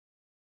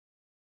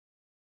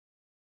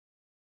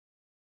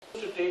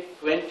take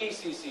 20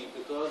 cc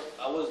because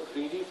I was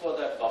greedy for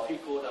that buffy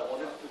coat. I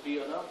wanted it to be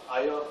on a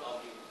higher,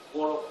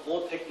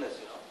 more thickness,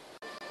 you know.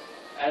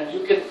 And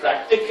you can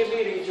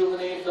practically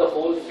rejuvenate the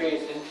whole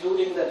face,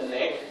 including the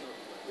neck,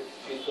 which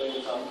she's going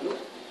to come to,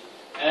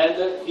 and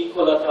the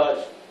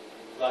decolletage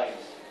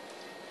lines.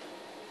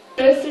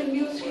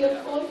 Stress-induced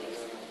hair fall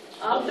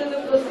after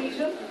the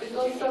procedure,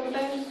 because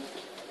sometimes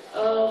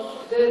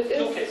there is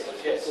Two cases,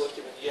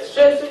 yes.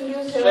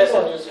 stress-induced hair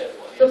fall. Stress-induced hair fall.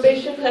 The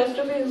patient has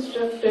to be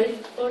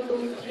instructed for 2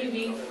 to 3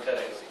 weeks.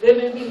 Correct. There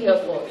may be hair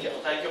fall. Yeah,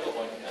 thank you for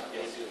pointing out.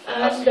 Yes.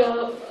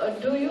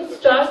 And do you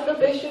start the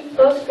patient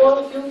first for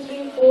a few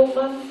 3-4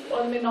 months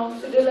on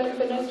minoxidil and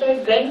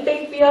finasteride, then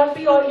take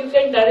PRP, or you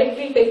can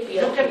directly take PRP?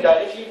 You can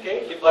directly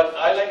take, but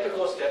I like to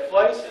go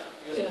stepwise.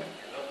 Yeah.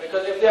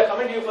 Because if they are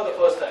coming to you for the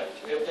first time,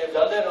 if they've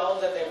done their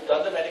rounds and they've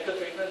done the medical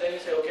treatment, then you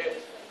say, okay,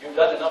 you've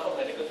done enough of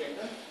medical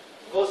treatment,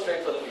 go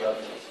straight for the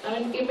PRP.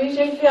 And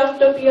immediately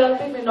after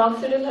PRP,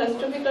 minoxidil has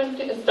to be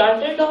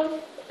started, or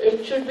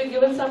it should be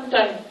given some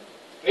time?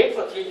 Wait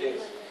for 3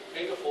 days,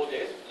 3 to 4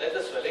 days, let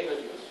the swelling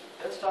reduce,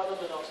 then start on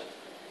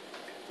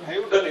minoxidil. Have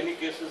you done any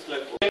cases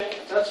like that?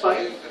 That's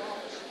fine.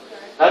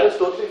 That is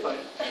totally fine.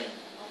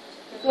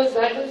 Because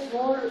that is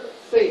more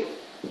safe.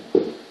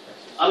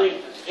 I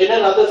mean, in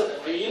another,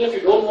 even if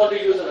you don't want to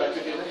use a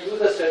Accutane,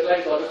 use a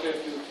sterilized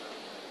autoclave tube.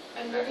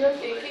 And when you are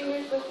taking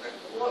it,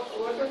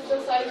 what is the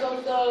size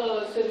of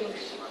the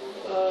syringe?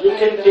 You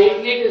can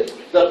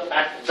take the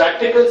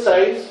practical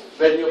size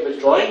when you're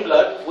withdrawing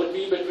blood would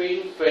be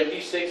between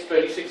 26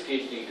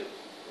 gauge needle.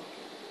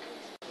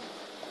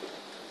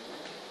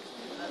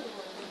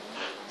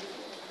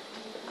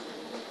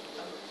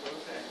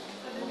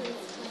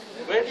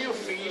 Where do you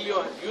feel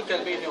you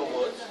tell me in your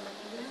words,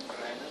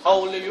 how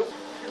old are you?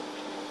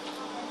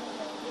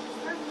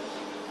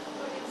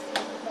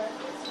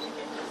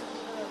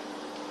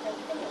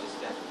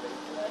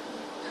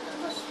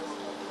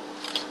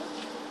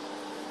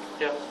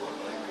 Yeah.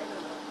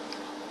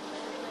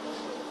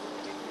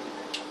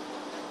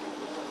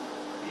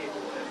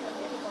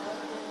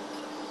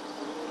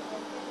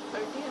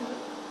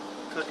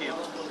 30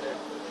 ml.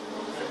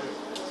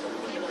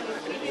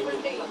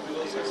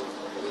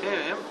 Yeah, I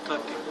am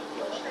 30.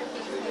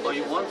 Oh,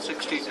 you want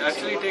 60?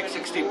 Actually, take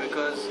 60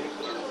 because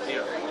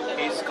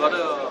he's got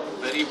a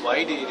very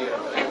wide area,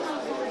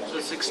 right? So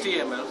 60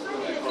 ml.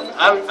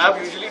 I've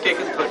usually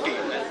taken 30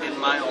 in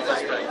my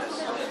office practice.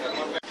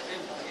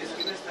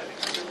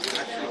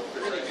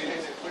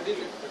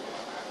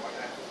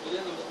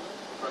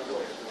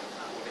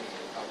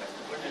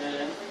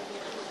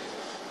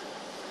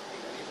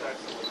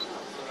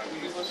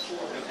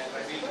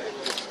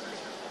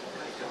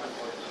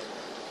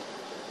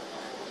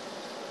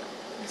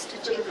 Mr.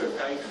 Chief,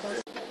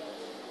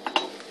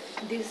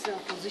 these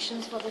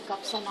positions for the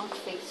cups are not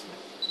fixed.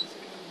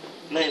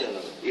 No.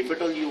 If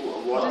at all you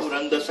want to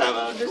run the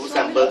two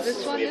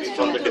samples maybe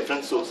from the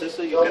different sources,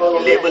 so you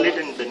can label it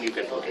and then you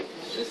can put it.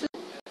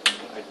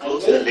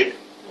 Close the lid.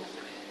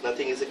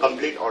 Nothing is a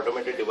complete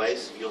automated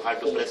device. You have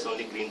to press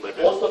only green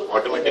button.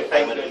 Automatic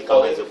timer will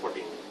come as a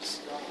 14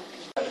 minutes.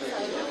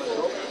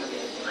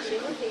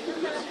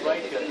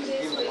 Right here,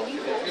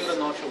 feel the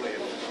notch away.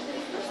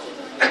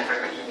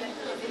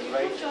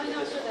 Right.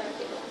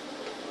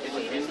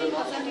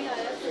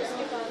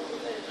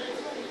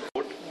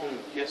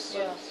 Yes.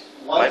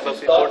 My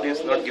buffy coat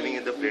is not giving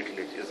you the platelet,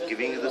 it is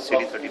giving you the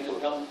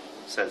CD34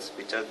 cells,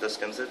 which are the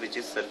stem cells which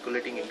is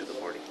circulating into the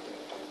body.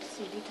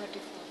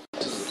 CD34.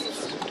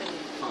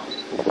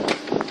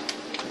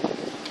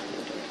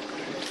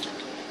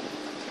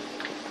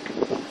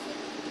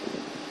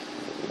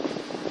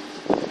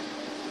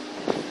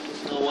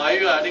 Now, why are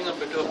you adding a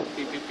bit of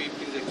PPP?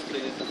 Please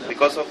explain it to them.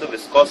 Because of the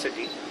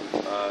viscosity,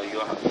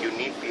 you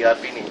need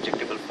PRP in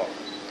injectable form.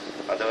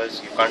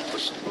 Otherwise, you can't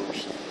push through.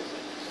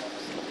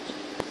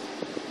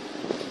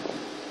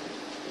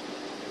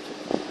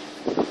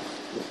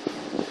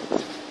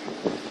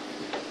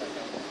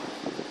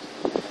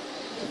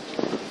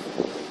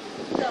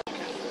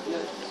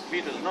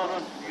 No,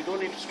 you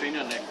don't need to strain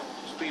your neck.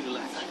 Just be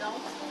relaxed.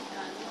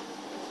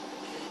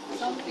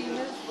 Some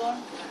females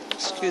want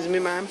Excuse me,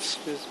 ma'am.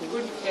 Excuse me.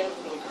 good hair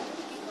flow.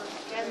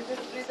 Can this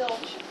be the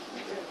option?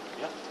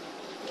 Yeah.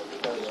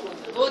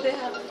 Though they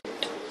have.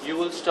 You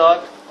will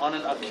start on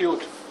an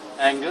acute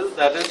angle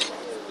that is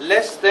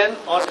less than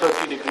or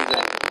 30 degrees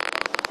angle.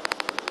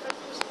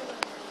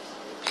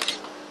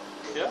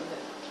 Yeah?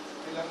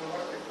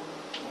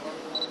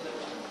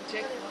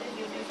 Check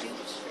unity.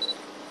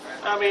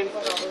 I mean,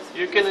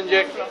 you can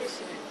inject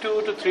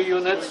 2 to 3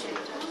 units.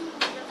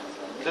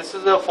 This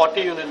is a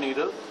 40 unit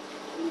needle.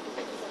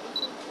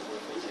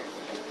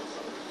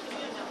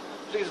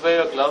 Please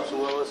wear your gloves,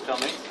 whoever is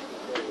coming.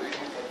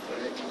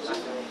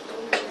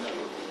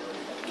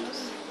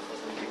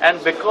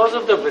 And because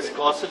of the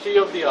viscosity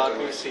of the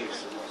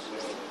RBCs,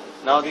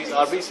 now these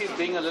RBCs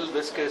being a little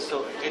viscous,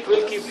 so it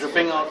will keep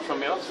dripping out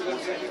from your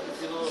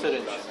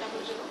syringe.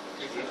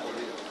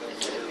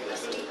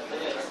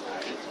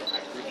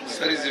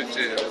 Sir, is it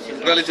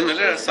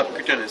intralesional or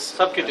subcutaneous?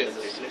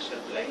 Subcutaneous.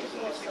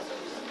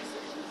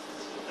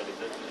 the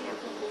result is not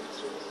good.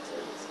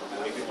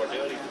 Maybe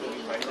whatever it will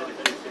be find the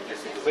result is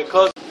placebo.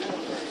 Because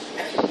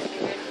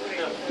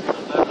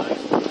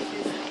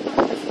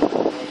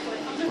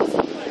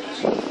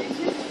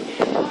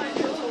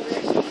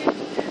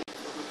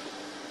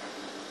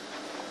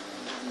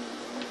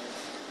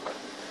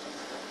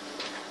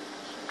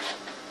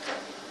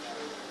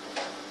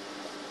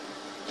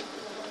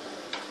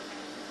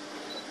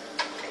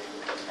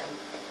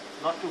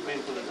not too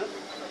painful, is it?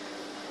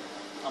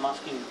 I'm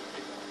asking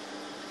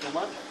too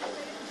much?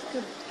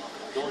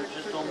 Don't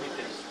be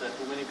tense. There are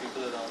too many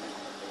people around.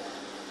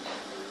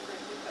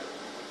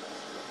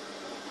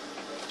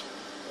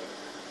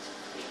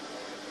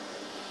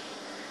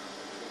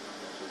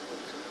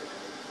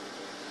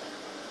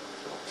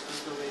 This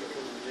is the way you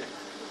can inject.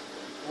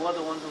 Who are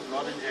the ones who have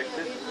not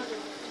injected?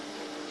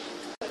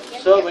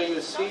 so when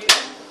you see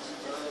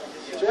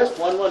just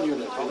one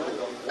unit,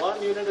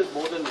 one unit is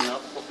more than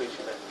enough for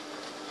facial acne.